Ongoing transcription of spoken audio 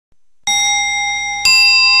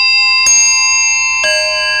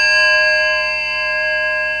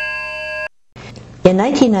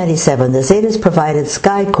1997, the Zetas provided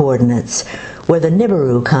sky coordinates where the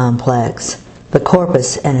Nibiru complex, the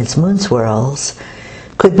corpus and its moon swirls,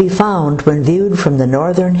 could be found when viewed from the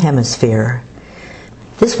northern hemisphere.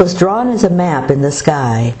 This was drawn as a map in the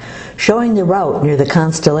sky, showing the route near the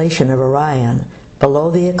constellation of Orion, below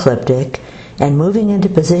the ecliptic, and moving into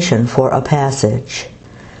position for a passage.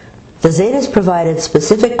 The Zetas provided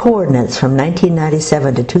specific coordinates from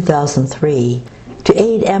 1997 to 2003 to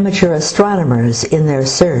aid amateur astronomers in their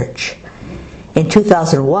search. In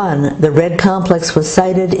 2001, the red complex was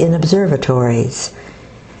sighted in observatories.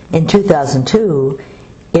 In 2002,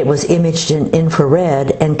 it was imaged in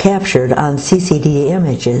infrared and captured on CCD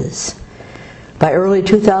images. By early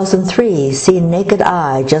 2003, seen naked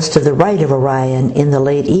eye just to the right of Orion in the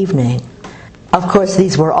late evening. Of course,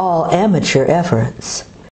 these were all amateur efforts.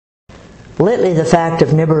 Lately, the fact of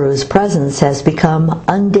Nibiru's presence has become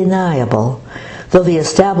undeniable, though the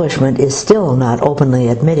establishment is still not openly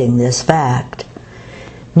admitting this fact.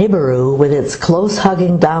 Nibiru, with its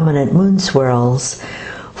close-hugging dominant moon swirls,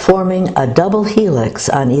 forming a double helix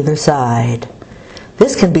on either side.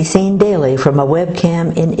 This can be seen daily from a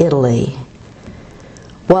webcam in Italy.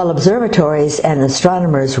 While observatories and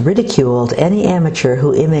astronomers ridiculed any amateur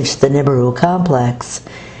who imaged the Nibiru complex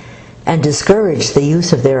and discouraged the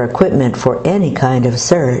use of their equipment for any kind of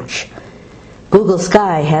search, Google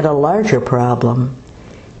Sky had a larger problem.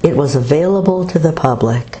 It was available to the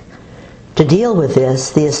public. To deal with this,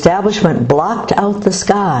 the establishment blocked out the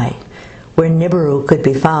sky, where Nibiru could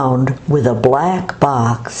be found with a black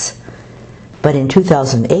box. But in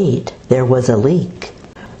 2008, there was a leak.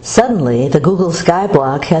 Suddenly, the Google Sky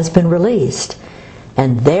block has been released,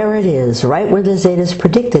 and there it is, right where the Zetas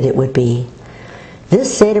predicted it would be.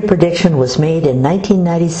 This Zeta prediction was made in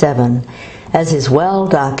 1997, as is well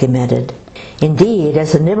documented. Indeed,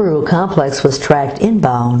 as the Nibiru complex was tracked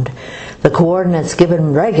inbound, the coordinates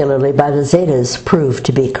given regularly by the Zetas proved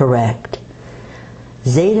to be correct.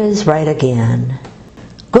 Zetas right again.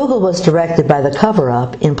 Google was directed by the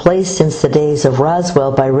cover-up, in place since the days of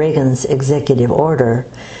Roswell by Reagan's executive order,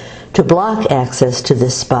 to block access to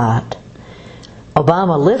this spot.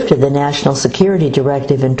 Obama lifted the National Security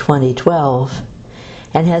Directive in 2012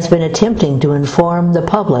 and has been attempting to inform the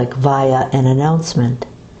public via an announcement.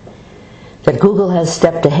 That Google has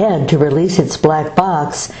stepped ahead to release its black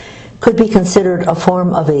box could be considered a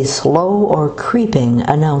form of a slow or creeping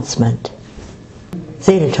announcement.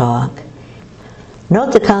 ZetaTalk.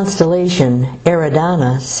 Note the constellation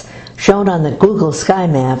Eridanus, shown on the Google Sky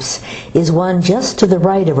Maps, is one just to the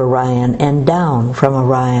right of Orion and down from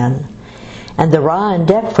Orion. And the RA and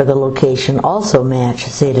Dec for the location also match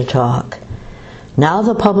ZetaTalk. Now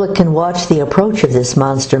the public can watch the approach of this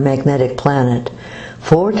monster magnetic planet,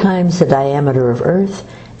 4 times the diameter of Earth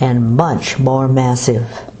and much more massive.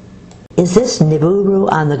 Is this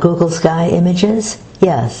Nibiru on the Google Sky images?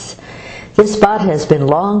 Yes. This spot has been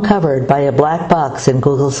long covered by a black box in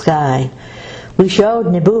Google Sky. We showed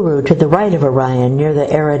Nibiru to the right of Orion near the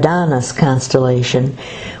Eridanus constellation,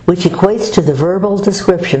 which equates to the verbal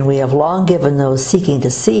description we have long given those seeking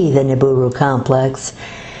to see the Nibiru complex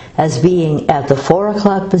as being at the 4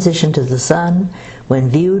 o'clock position to the Sun when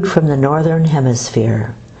viewed from the northern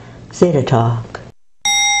hemisphere. ZetaTalk.